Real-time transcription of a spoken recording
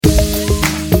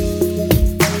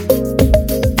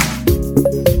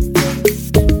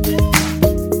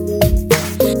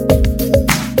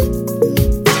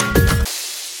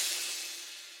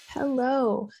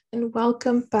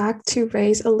welcome back to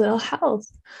Raise a Little Health.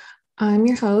 I'm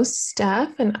your host,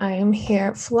 Steph, and I am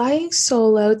here flying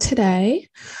solo today.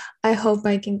 I hope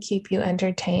I can keep you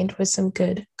entertained with some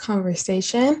good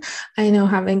conversation. I know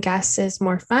having guests is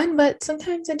more fun, but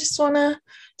sometimes I just want to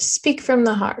speak from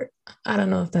the heart. I don't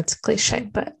know if that's cliche,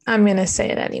 but I'm going to say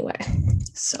it anyway.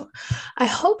 So I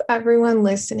hope everyone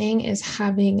listening is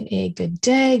having a good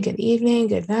day, good evening,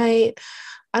 good night.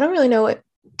 I don't really know what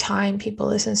time people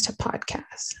listens to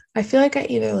podcasts. I feel like I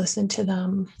either listen to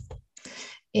them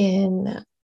in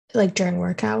like during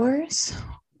work hours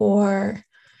or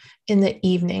in the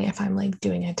evening if I'm like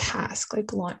doing a task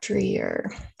like laundry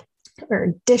or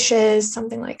dishes,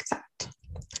 something like that.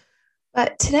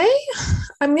 But today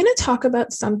I'm going to talk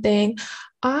about something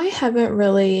I haven't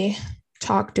really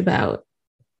talked about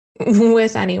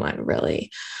with anyone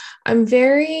really. I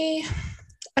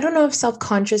don't know if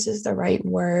self-conscious is the right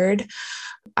word.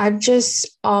 I've just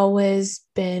always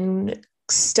been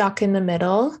stuck in the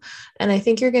middle. And I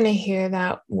think you're going to hear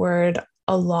that word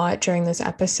a lot during this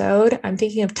episode. I'm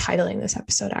thinking of titling this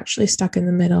episode actually Stuck in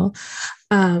the Middle.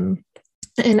 And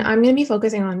I'm going to be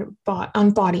focusing on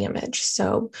body image.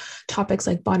 So topics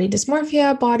like body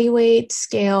dysmorphia, body weight,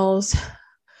 scales,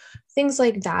 things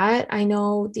like that. I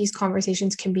know these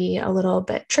conversations can be a little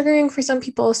bit triggering for some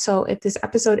people. So if this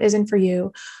episode isn't for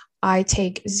you, I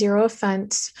take zero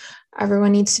offense.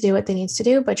 Everyone needs to do what they need to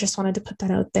do, but just wanted to put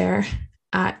that out there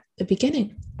at the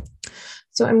beginning.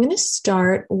 So I'm going to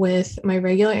start with my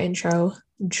regular intro,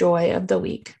 joy of the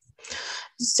week.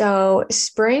 So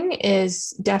spring is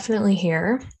definitely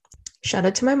here. Shout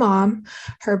out to my mom.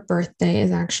 Her birthday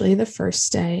is actually the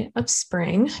first day of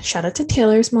spring. Shout out to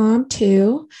Taylor's mom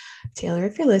too. Taylor,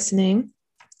 if you're listening.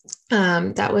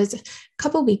 That was a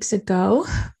couple weeks ago,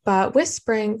 but with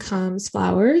spring comes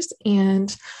flowers.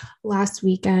 And last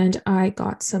weekend, I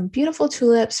got some beautiful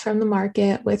tulips from the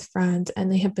market with friends,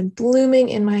 and they have been blooming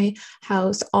in my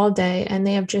house all day. And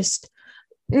they have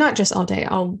not just all day,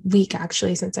 all week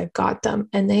actually, since I've got them.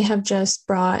 And they have just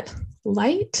brought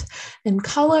light and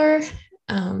color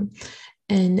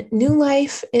and new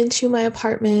life into my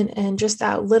apartment. And just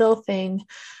that little thing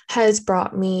has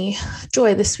brought me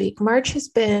joy this week. March has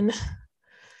been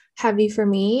heavy for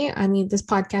me. I mean, this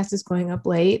podcast is going up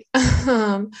late,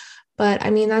 but I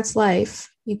mean, that's life.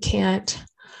 You can't,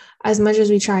 as much as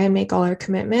we try and make all our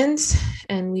commitments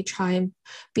and we try and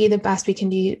be the best we can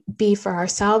be for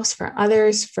ourselves, for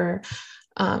others, for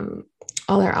all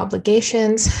our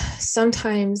obligations,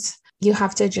 sometimes you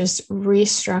have to just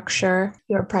restructure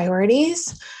your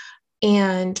priorities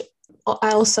and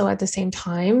also at the same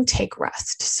time take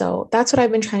rest. So that's what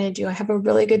I've been trying to do. I have a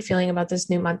really good feeling about this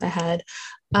new month ahead.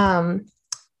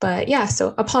 But yeah,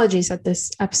 so apologies that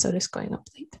this episode is going up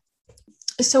late.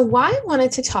 So why I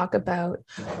wanted to talk about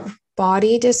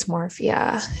body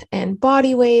dysmorphia and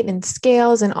body weight and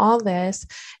scales and all this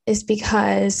is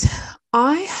because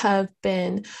I have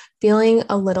been feeling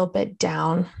a little bit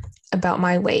down about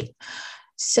my weight.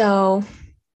 So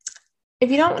if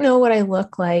you don't know what I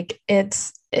look like,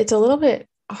 it's a little bit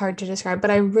hard to describe, but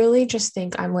I really just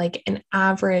think I'm like an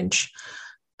average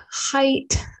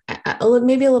height,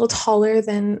 maybe a little taller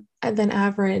than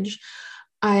average.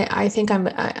 I think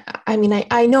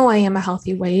I know I am a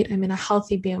healthy weight. I'm in a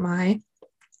healthy BMI.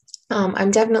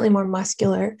 I'm definitely more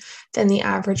muscular than the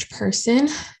average person.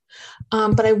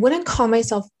 But I wouldn't call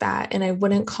myself fat and I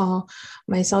wouldn't call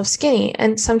myself skinny.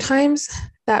 And sometimes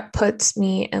that puts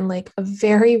me in like a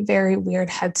very, very weird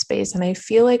headspace. And I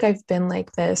feel like I've been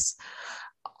like this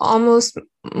almost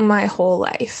my whole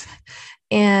life.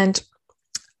 And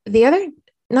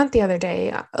not the other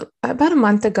day, about a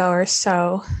month ago or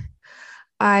so,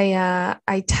 I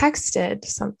texted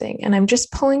something and I'm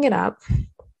just pulling it up.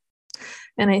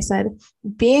 And I said,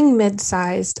 being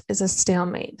mid-sized is a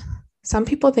stalemate. Some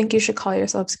people think you should call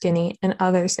yourself skinny and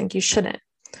others think you shouldn't.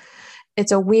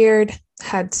 It's a weird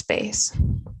headspace.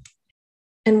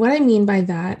 And what I mean by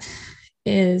that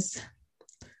is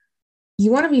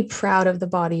you want to be proud of the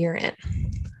body you're in.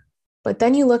 But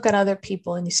then you look at other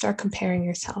people and you start comparing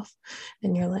yourself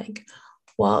and you're like,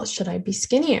 well, should I be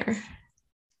skinnier?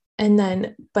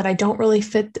 But I don't really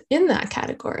fit in that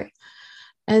category.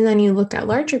 And then you look at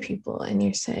larger people and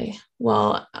you say,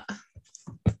 well,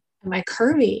 am I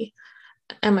curvy?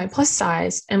 Am I plus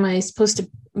size? Am I supposed to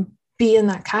be in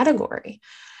that category?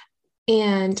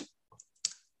 And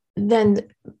then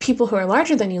people who are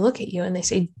larger than you look at you and they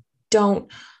say,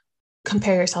 don't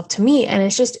compare yourself to me. And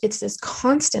it's this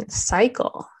constant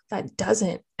cycle that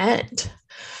doesn't end.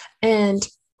 And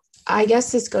I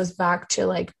guess this goes back to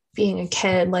like being a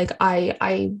kid. Like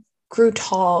I grew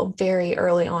tall very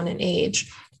early on in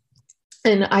age.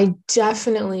 And I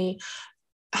definitely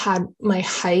had my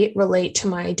height relate to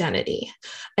my identity.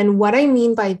 And what I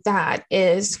mean by that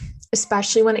is,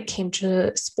 especially when it came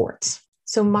to sports.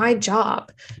 So my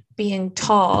job being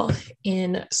tall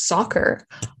in soccer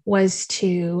was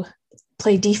to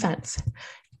play defense,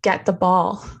 get the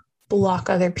ball, block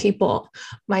other people.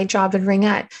 My job in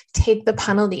ringette, take the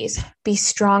penalties, be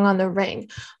strong on the ring.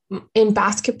 In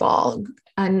basketball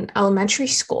and elementary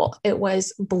school, it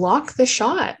was block the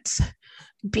shots,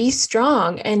 be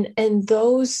strong. And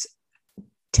those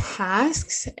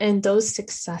tasks and those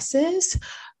successes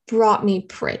brought me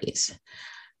praise.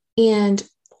 And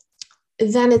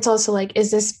then it's also like,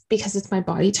 is this because it's my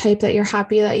body type that you're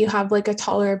happy that you have like a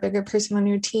taller, bigger person on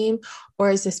your team? Or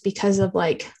is this because of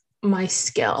like my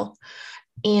skill?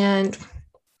 And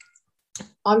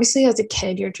obviously as a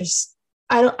kid, you're just,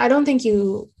 I don't think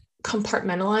you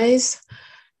compartmentalize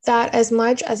that as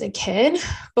much as a kid.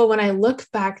 But when I look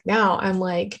back now, I'm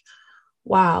like,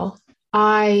 wow,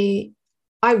 I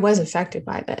was affected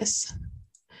by this.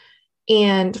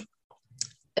 And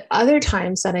other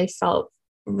times that I felt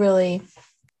really,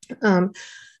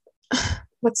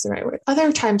 what's the right word?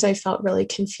 Other times I felt really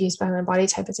confused by my body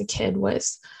type as a kid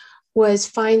was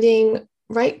finding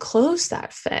right clothes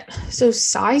that fit. So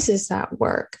sizes that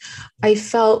work. I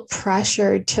felt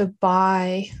pressured to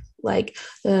buy like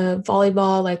the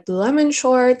volleyball, like Lululemon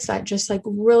shorts that just like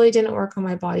really didn't work on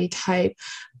my body type.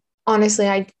 Honestly,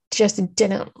 I just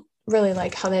didn't really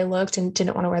like how they looked and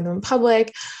didn't want to wear them in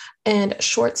public. And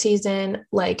short season,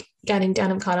 like getting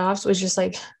denim cutoffs was just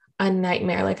like a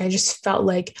nightmare. Like I just felt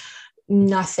like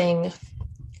nothing,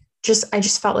 I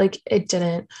just felt like it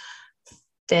didn't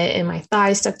fit and my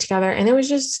thighs stuck together. And it was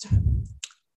just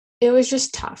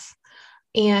tough.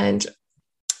 And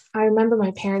I remember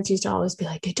my parents used to always be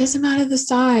like, it doesn't matter the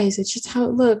size. It's just how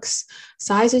it looks.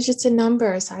 Size is just a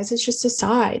number. Size is just a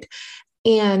side.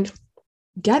 And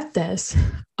get this,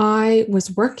 I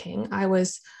was working. I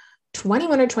was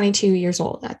 21 or 22 years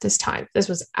old at this time. This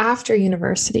was after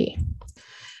university.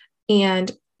 And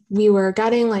we were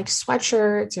getting like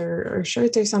sweatshirts or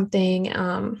shirts or something.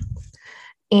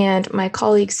 And my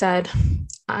colleague said,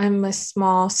 I'm a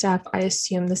small, Steph. I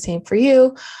assume the same for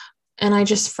you. And I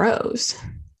just froze.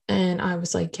 And I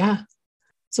was like, yeah.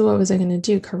 So what was I going to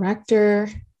do? Correct her?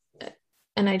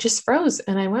 And I just froze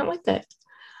and I went with it.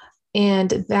 And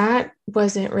that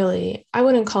wasn't really, I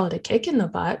wouldn't call it a kick in the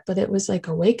butt, but it was like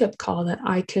a wake-up call that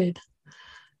I could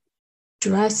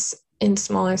dress in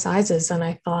smaller sizes than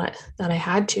I thought that I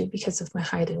had to because of my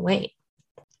height and weight.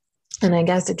 And I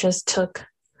guess it just took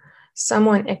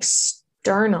someone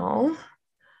external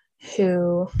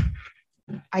who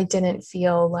I didn't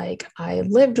feel like I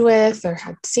lived with or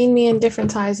had seen me in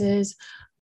different sizes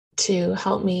to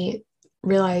help me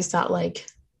realize that, like,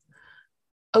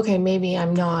 okay, maybe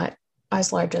I'm not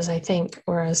as large as I think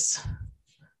or as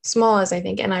small as I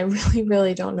think. And I really,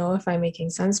 really don't know if I'm making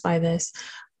sense by this,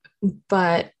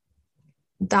 but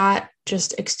that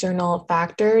just external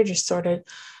factor just sort of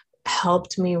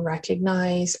helped me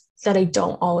recognize that I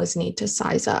don't always need to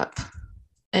size up.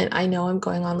 And I know I'm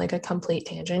going on like a complete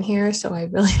tangent here, so I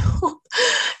really hope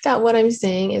that what I'm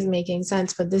saying is making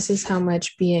sense, but this is how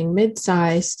much being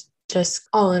mid-sized just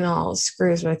all in all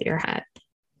screws with your head.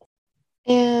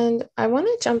 And I want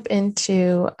to jump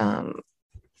into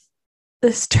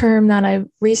this term that I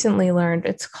recently learned.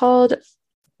 It's called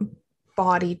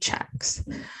body checks.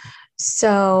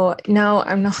 So no,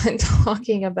 I'm not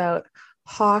talking about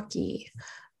hockey,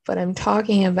 but I'm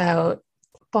talking about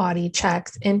body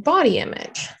checks and body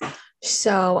image.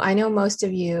 So I know most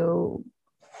of you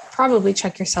probably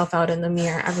check yourself out in the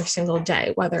mirror every single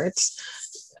day, whether it's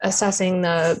assessing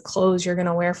the clothes you're going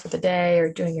to wear for the day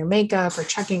or doing your makeup or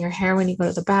checking your hair when you go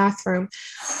to the bathroom.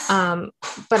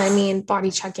 But I mean,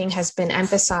 body checking has been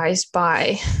emphasized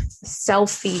by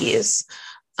selfies,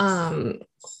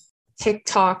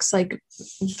 TikToks, like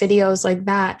videos like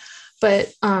that.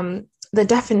 But the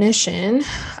definition,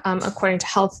 according to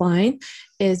Healthline,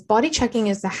 is body checking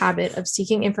is the habit of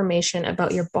seeking information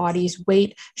about your body's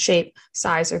weight, shape,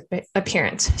 size, or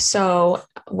appearance. So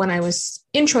when I was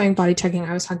introing body checking,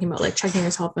 I was talking about like checking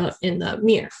yourself out in the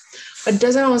mirror, but it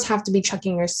doesn't always have to be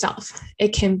checking yourself. It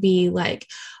can be like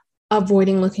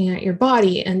avoiding looking at your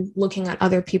body and looking at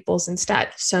other people's instead.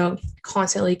 So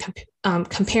constantly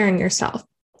comparing yourself.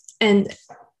 And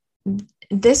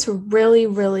this really,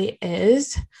 really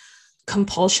is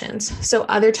compulsions. So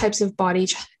other types of body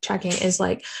checking is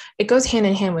like, it goes hand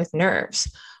in hand with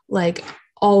nerves, like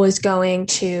always going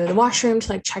to the washroom to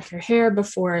like check your hair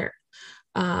before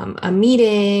a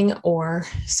meeting or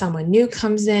someone new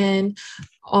comes in,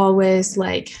 always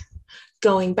like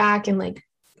going back and like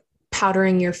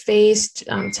powdering your face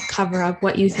to cover up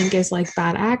what you think is like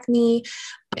bad acne.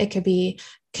 It could be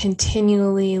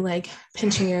continually like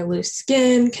pinching your loose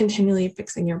skin, continually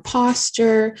fixing your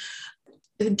posture,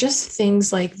 just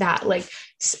things like that, like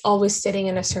always sitting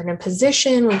in a certain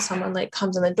position. When someone like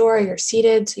comes in the door, you're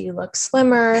seated so you look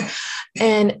slimmer.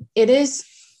 And it is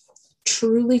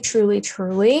truly, truly,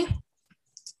 truly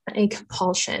a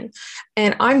compulsion.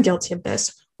 And I'm guilty of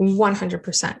this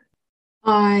 100%.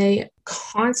 I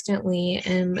constantly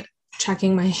am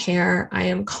checking my hair. I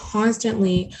am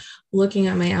constantly looking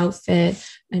at my outfit.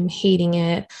 I'm hating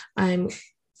it. I'm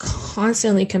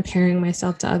constantly comparing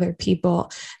myself to other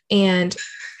people. And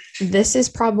this is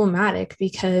problematic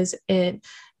because it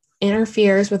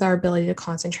interferes with our ability to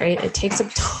concentrate. It takes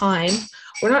up time.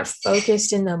 We're not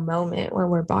focused in the moment when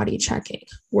we're body checking.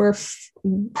 We're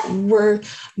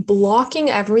blocking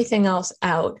everything else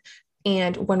out.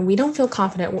 And when we don't feel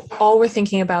confident, all we're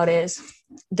thinking about is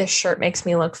this shirt makes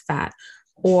me look fat,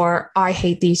 or I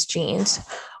hate these jeans,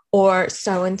 or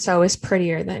so-and-so is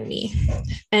prettier than me.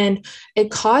 And it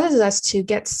causes us to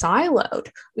get siloed.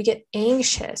 We get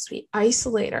anxious. We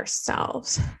isolate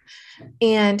ourselves.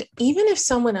 And even if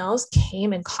someone else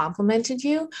came and complimented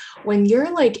you, when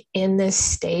you're like in this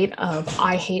state of,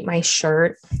 I hate my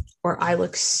shirt, or I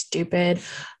look stupid,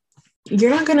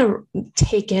 you're not going to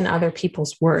take in other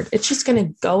people's word. It's just going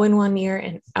to go in one ear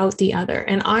and out the other.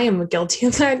 And I am guilty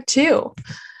of that too.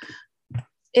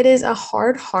 It is a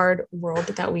hard world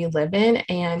that we live in.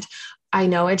 And I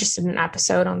know I just did an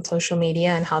episode on social media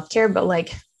and healthcare, but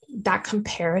like that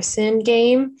comparison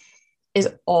game is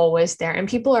always there.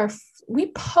 And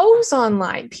we pose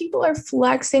online. People are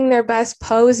flexing their best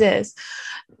poses.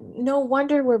 No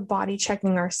wonder we're body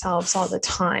checking ourselves all the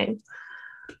time.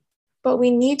 But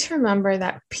we need to remember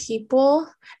that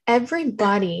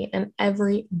everybody and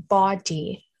every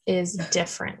body is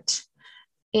different.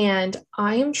 And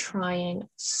I am trying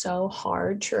so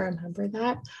hard to remember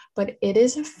that, but it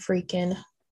is a freaking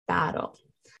battle.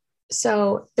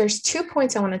 So there's 2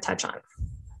 points I want to touch on.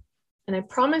 And I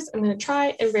promise I'm going to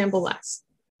try and ramble less.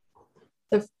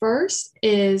 The first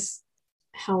is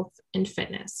health and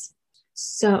fitness.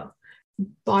 So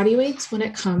body weights when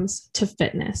it comes to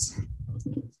fitness.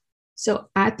 So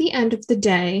at the end of the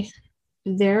day,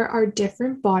 there are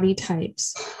different body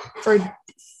types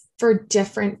for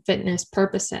different fitness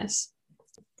purposes.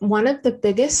 One of the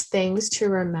biggest things to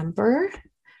remember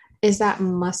is that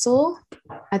muscle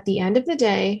at the end of the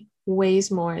day weighs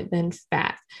more than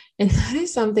fat. And that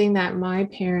is something that my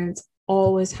parents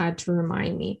always had to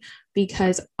remind me,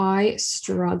 because I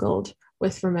struggled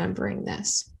with remembering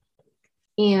this.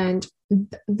 And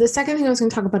the second thing I was going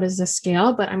to talk about is the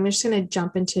scale, but I'm just going to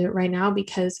jump into it right now,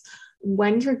 because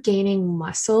when you're gaining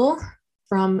muscle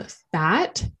from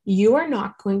fat, you are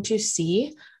not going to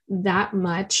see that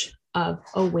much of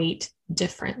a weight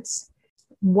difference.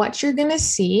 What you're going to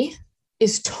see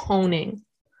is toning.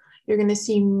 You're going to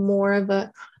see more of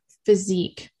a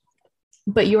physique,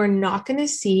 but you are not going to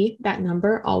see that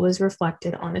number always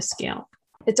reflected on a scale.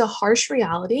 It's a harsh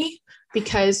reality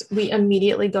because we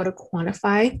immediately go to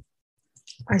quantify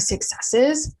our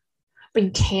successes, but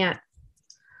you can't.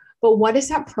 But what is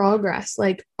that progress?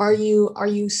 Like, are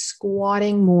you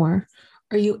squatting more?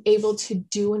 Are you able to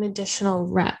do an additional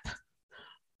rep?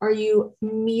 Are you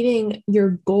meeting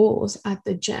your goals at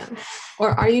the gym? Or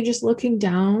are you just looking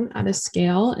down at a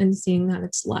scale and seeing that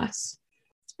it's less?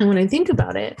 And when I think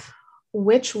about it,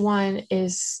 which one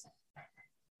is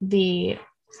the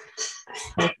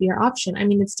healthier option? I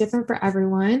mean, it's different for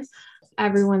everyone.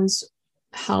 Everyone's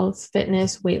health,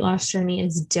 fitness, weight loss journey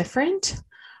is different,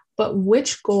 but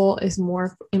which goal is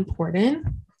more important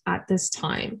at this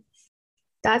time?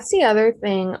 That's the other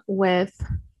thing with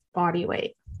body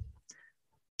weight.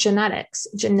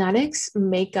 Genetics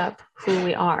make up who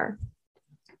we are.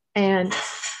 And,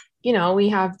 we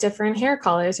have different hair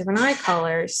colors, different eye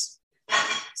colors,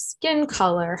 skin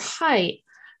color, height.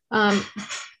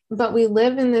 But we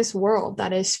live in this world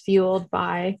that is fueled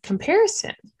by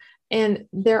comparison. And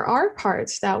there are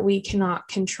parts that we cannot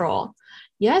control.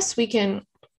 Yes, we can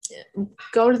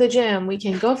go to the gym, we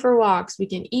can go for walks, we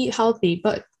can eat healthy,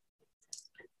 but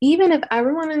even if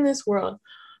everyone in this world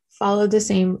followed the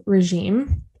same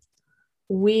regime,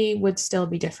 we would still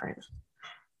be different.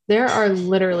 There are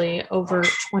literally over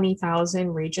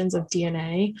 20,000 regions of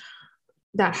DNA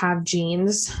that have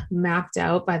genes mapped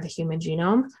out by the human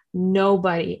genome.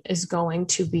 Nobody is going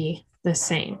to be the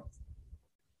same.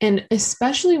 And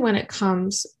especially when it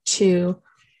comes to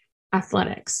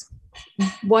athletics,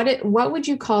 what would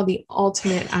you call the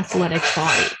ultimate athletic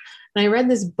body? And I read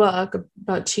this book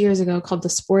about 2 years ago called The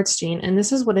Sports Gene, and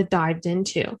this is what it dived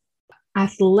into.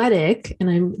 athletic, and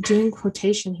I'm doing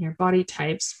quotation here, body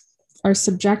types are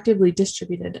subjectively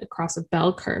distributed across a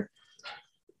bell curve.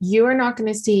 You are not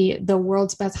going to see the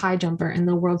world's best high jumper and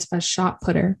the world's best shot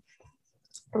putter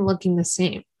looking the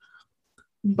same.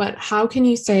 But how can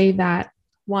you say that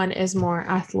one is more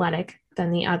athletic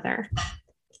than the other?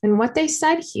 And what they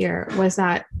said here was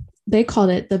that they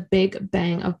called it the Big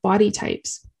Bang of body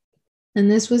types. And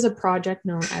this was a project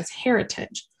known as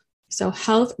Heritage. So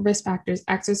health, risk factors,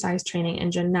 exercise training,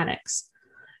 and genetics.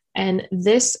 And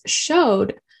this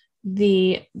showed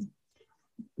the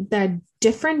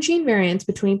different gene variants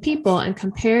between people and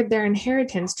compared their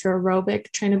inheritance to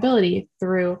aerobic trainability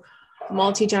through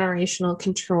multi-generational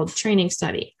controlled training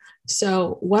study.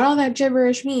 So what all that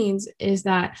gibberish means is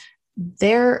that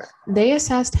they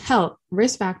assessed health,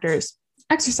 risk factors,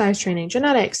 exercise training,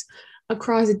 genetics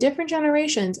across different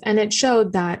generations, and it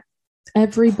showed that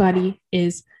everybody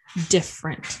is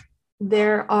different.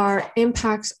 There are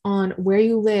impacts on where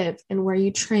you live and where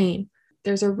you train.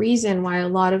 There's a reason why a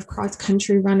lot of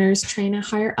cross-country runners train at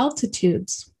higher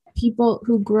altitudes. People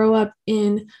who grow up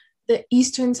in the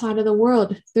eastern side of the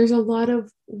world, there's a lot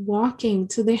of walking,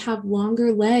 so they have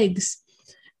longer legs.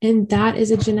 And that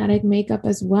is a genetic makeup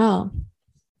as well.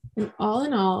 And all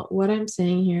in all, what I'm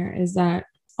saying here is that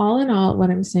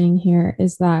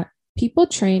people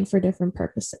train for different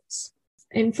purposes.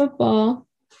 In football,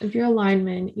 if you're a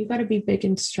lineman, you got to be big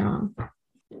and strong.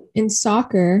 In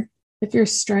soccer, if you're a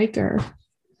striker,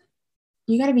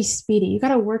 you got to be speedy. You got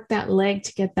to work that leg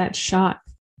to get that shot.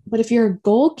 But if you're a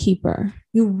goalkeeper,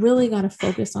 you really got to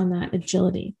focus on that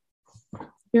agility. If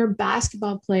you're a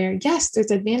basketball player, yes,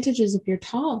 there's advantages if you're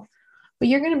tall, but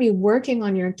you're going to be working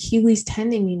on your Achilles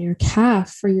tendon and your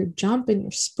calf for your jump and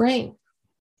your spring.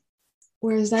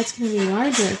 Whereas that's going to be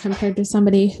larger compared to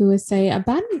somebody who is, say, a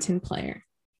badminton player.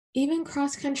 Even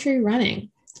cross-country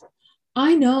running.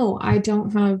 I know I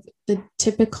don't have the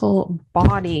typical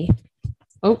body.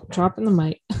 Oh, dropping the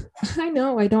mic. I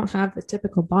know I don't have the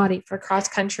typical body for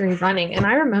cross-country running. And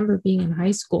I remember being in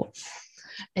high school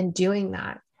and doing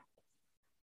that.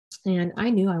 And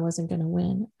I knew I wasn't going to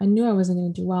win. I knew I wasn't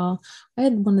going to do well. I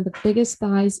had one of the biggest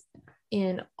thighs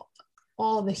in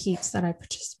all the heats that I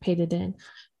participated in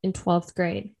 12th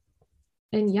grade.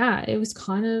 And yeah, it was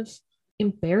kind of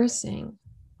embarrassing.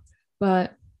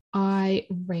 But I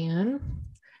ran,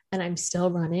 and I'm still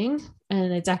running.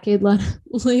 And a decade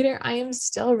later, I am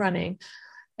still running.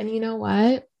 And you know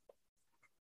what?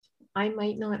 I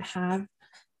might not have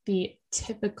the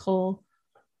typical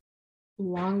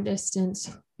long distance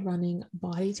running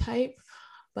body type,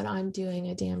 but I'm doing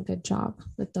a damn good job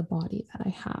with the body that I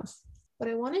have. But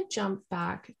I want to jump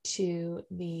back to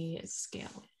the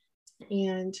scale.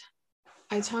 And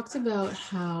I talked about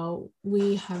how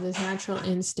we have this natural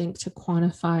instinct to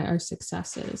quantify our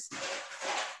successes.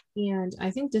 And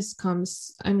I think this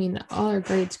comes, all our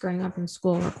grades growing up in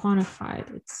school were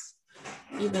quantified. It's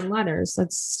even letters,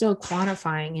 that's still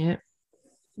quantifying it.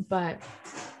 But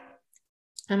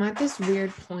I'm at this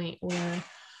weird point where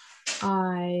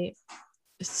I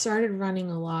started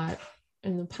running a lot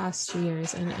in the past 2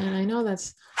 years. And I know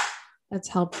that's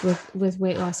helped with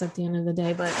weight loss at the end of the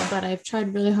day, but I've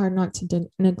tried really hard not to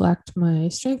neglect my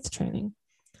strength training.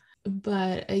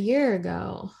 But a year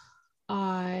ago,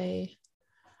 I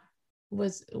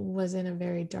was in a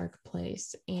very dark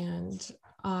place, and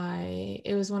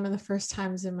it was one of the first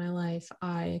times in my life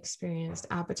I experienced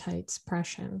appetite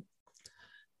suppression.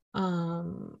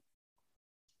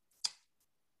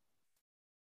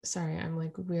 Sorry, I'm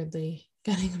like weirdly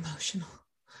getting emotional.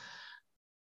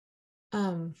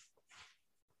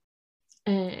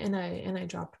 And I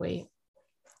dropped weight,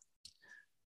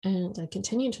 and I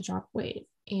continued to drop weight,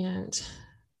 and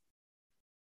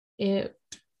it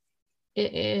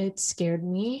scared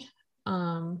me,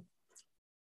 and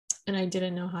I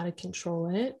didn't know how to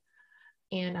control it.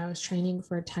 And I was training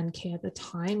for a 10K at the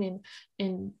time,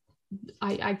 and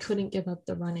I couldn't give up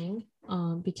the running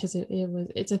because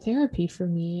it's a therapy for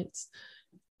me.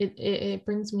 It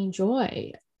brings me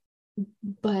joy.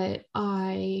 But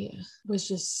I was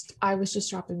just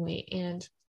dropping weight, and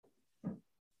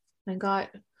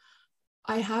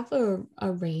I have a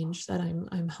range that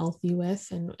I'm healthy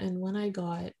with, and when I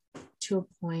got to a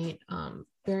point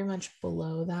very much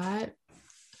below that,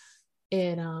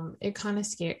 it kind of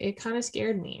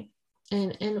scared me,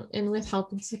 and with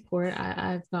help and support,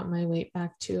 I've got my weight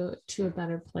back to a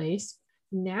better place.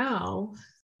 Now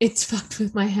it's fucked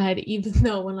with my head, even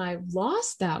though when I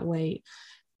lost that weight,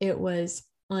 it was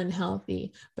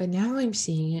unhealthy. But now I'm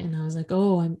seeing it, and I was like,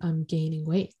 oh, I'm gaining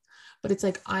weight. but it's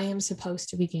like, I am supposed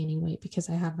to be gaining weight because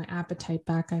I have my appetite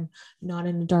back. I'm not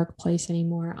in a dark place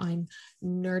anymore. I'm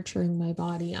nurturing my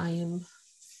body. I am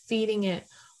feeding it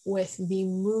with the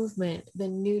movement, the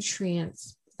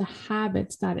nutrients, the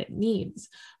habits that it needs.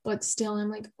 But still, I'm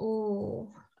like,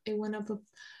 oh, I went up a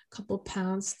couple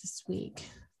pounds this week.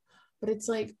 But it's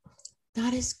like,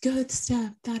 that is good,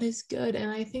 Steph. That is good. And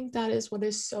I think that is what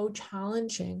is so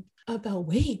challenging about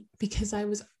weight, because I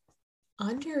was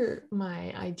under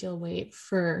my ideal weight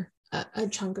for a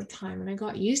chunk of time. And I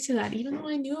got used to that, even though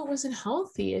I knew it wasn't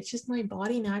healthy. It's just my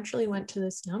body naturally went to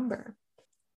this number.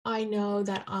 I know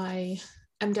that I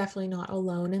am definitely not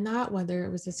alone in that, whether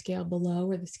it was the scale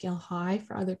below or the scale high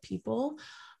for other people.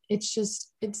 It's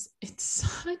just, it's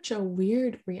such a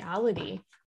weird reality.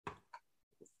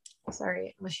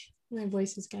 Sorry, my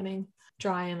voice is getting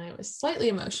dry and I was slightly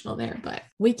emotional there, but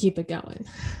we keep it going.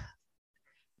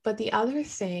 But the other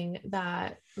thing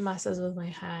that messes with my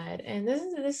head, and this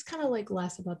is kind of like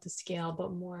less about the scale,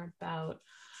 but more about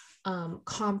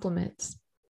compliments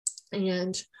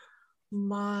and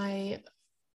my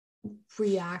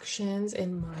reactions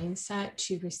and mindset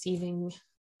to receiving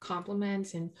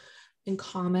compliments and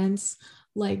comments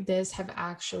like this have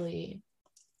actually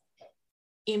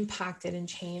impacted and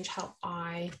changed how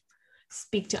I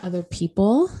speak to other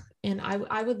people. And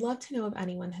I would love to know if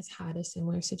anyone has had a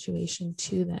similar situation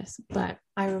to this. But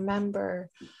I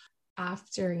remember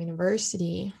after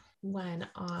university, when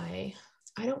I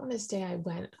don't want to say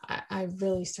I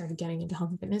really started getting into health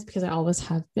and fitness, because I always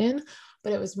have been,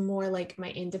 but it was more like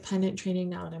my independent training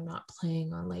now that I'm not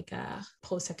playing on like a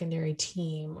post-secondary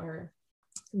team or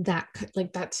that,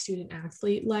 like that student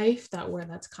athlete life where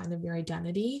that's kind of your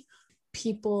identity.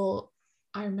 People,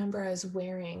 I remember I was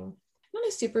wearing not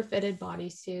a super fitted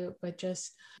bodysuit, but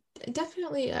just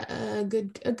definitely a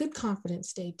good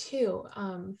confidence day too.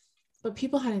 But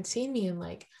people hadn't seen me in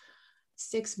like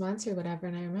 6 months or whatever.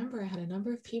 And I remember I had a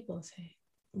number of people say,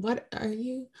 "What are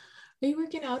you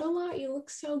working out a lot? You look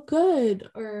so good."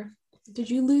 Or, "Did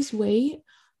you lose weight?"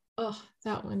 Oh,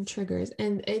 that one triggers.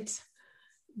 And it's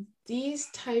these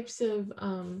types of,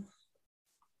 and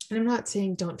I'm not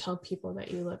saying don't tell people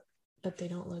that they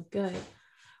don't look good.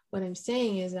 What I'm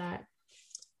saying is that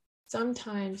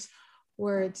sometimes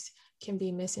words can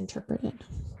be misinterpreted.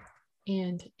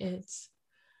 And it's,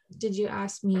 did you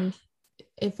ask me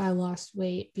if I lost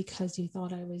weight because you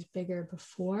thought I was bigger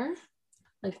before?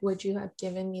 Like, would you have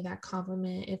given me that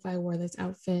compliment if I wore this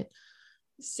outfit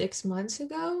 6 months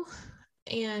ago?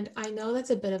 And I know that's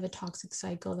a bit of a toxic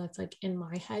cycle that's like in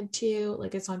my head too.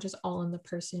 Like, it's not just all in the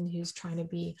person who's trying to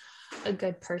be a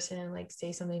good person and like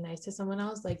say something nice to someone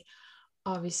else. Like,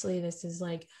 obviously this is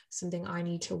like something I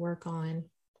need to work on.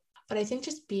 But I think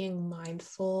just being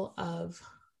mindful of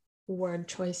word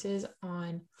choices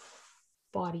on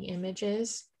body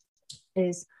images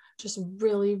is just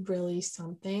really, really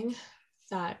something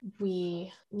that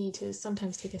we need to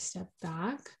sometimes take a step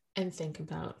back and think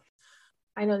about.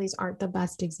 I know these aren't the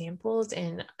best examples,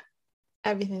 and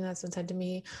everything that's been said to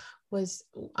me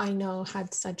I know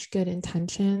had such good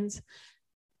intentions,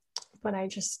 but I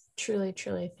just truly,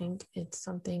 truly think it's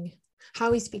something,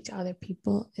 how we speak to other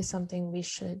people is something we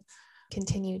should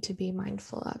continue to be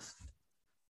mindful of.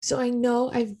 So I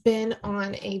know I've been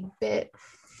on a bit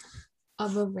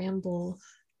of a ramble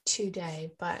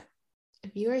today, but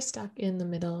if you are stuck in the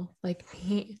middle like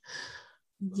me,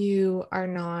 you are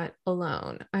not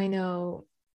alone. I know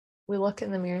we look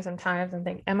in the mirror sometimes and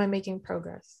think, am I making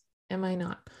progress? Am I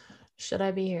not? Should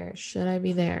I be here? Should I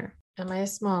be there? Am I a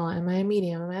small? Am I a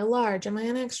medium? Am I a large? Am I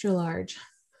an extra large?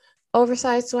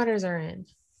 Oversized sweaters are in.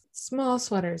 Small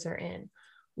sweaters are in.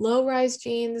 Low-rise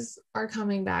jeans are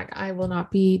coming back. I will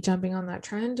not be jumping on that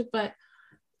trend, but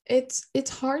it's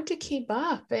hard to keep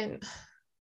up. And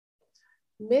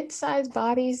mid-sized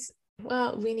bodies,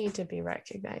 well, we need to be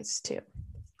recognized too.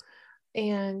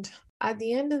 And at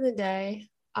the end of the day,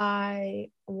 I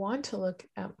want to look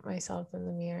at myself in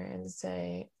the mirror and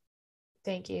say,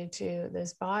 thank you to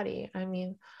this body. I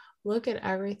mean, look at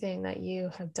everything that you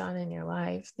have done in your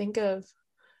life. Think of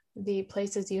the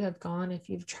places you have gone if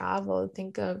you've traveled.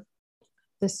 Think of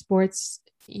the sports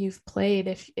you've played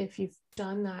if you've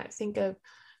done that. Think of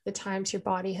the times your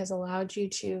body has allowed you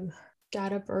to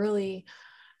get up early,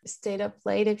 stayed up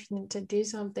late if you need to do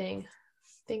something.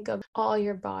 Think of all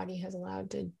your body has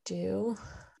allowed to do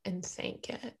and thank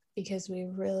it, because we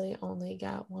really only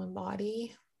get one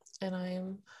body.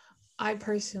 And I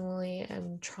personally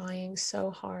am trying so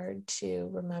hard to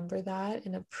remember that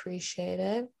and appreciate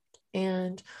it.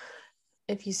 And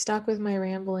if you stuck with my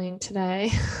rambling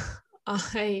today,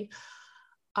 I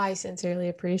sincerely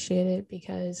appreciate it,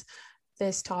 because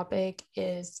this topic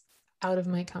is out of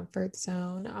my comfort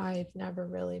zone. I've never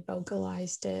really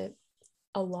vocalized it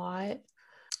a lot,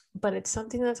 but it's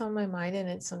something that's on my mind, and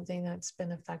it's something that's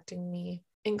been affecting me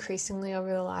increasingly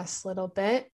over the last little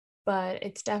bit. But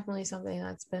it's definitely something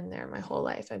that's been there my whole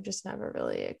life. I've just never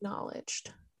really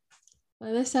acknowledged.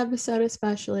 Well, this episode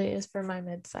especially is for my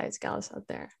mid-sized gals out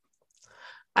there.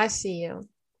 I see you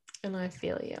and I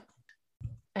feel you.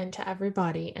 And to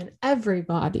everybody,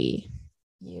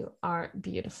 you are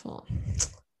beautiful.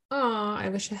 Oh, I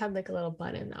wish I had like a little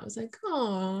button that was like,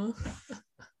 oh.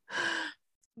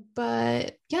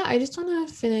 But yeah, I just want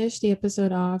to finish the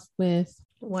episode off with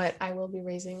what I will be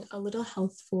raising a little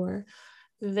health for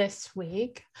this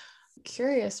week. I'm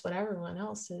curious what everyone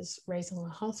else is raising a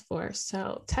little health for.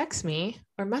 So text me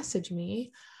or message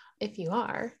me if you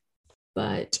are.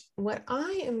 But what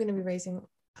I am going to be raising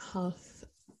health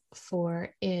for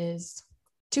is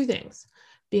two things: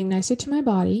 being nicer to my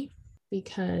body,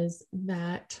 because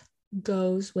that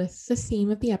goes with the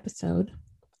theme of the episode.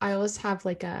 I always have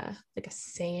like a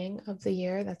saying of the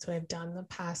year. That's what I've done the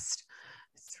past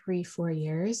 3-4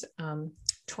 years.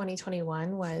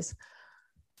 2021 was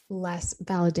less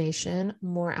validation,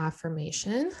 more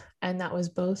affirmation. And that was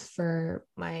both for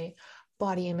my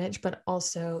body image, but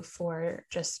also for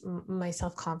just my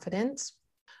self-confidence.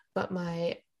 But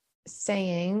my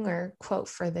saying or quote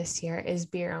for this year is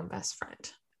be your own best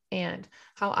friend. And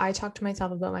how I talk to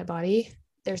myself about my body,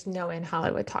 there's no way in hell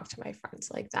I would talk to my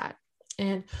friends like that.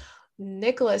 And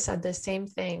Nicholas said the same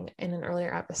thing in an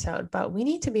earlier episode, but we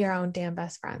need to be our own damn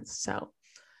best friends. So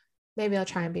maybe I'll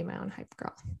try and be my own hype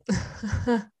girl.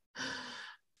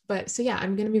 But so yeah,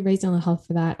 I'm going to be raising a little health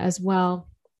for that as well.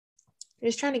 I'm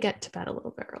just trying to get to bed a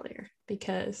little bit earlier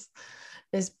because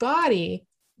this body,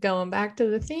 going back to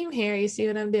the theme here, you see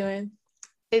what I'm doing?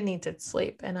 It needs its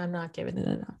sleep and I'm not giving it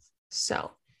enough.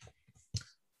 So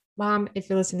Mom, if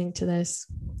you're listening to this,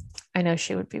 I know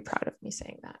she would be proud of me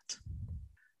saying that.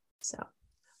 So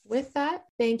with that,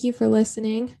 thank you for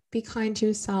listening. Be kind to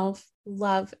yourself.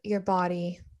 Love your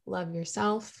body. Love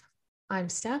yourself. I'm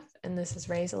Steph, and this is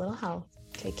Raise a Little Health.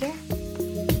 Take care.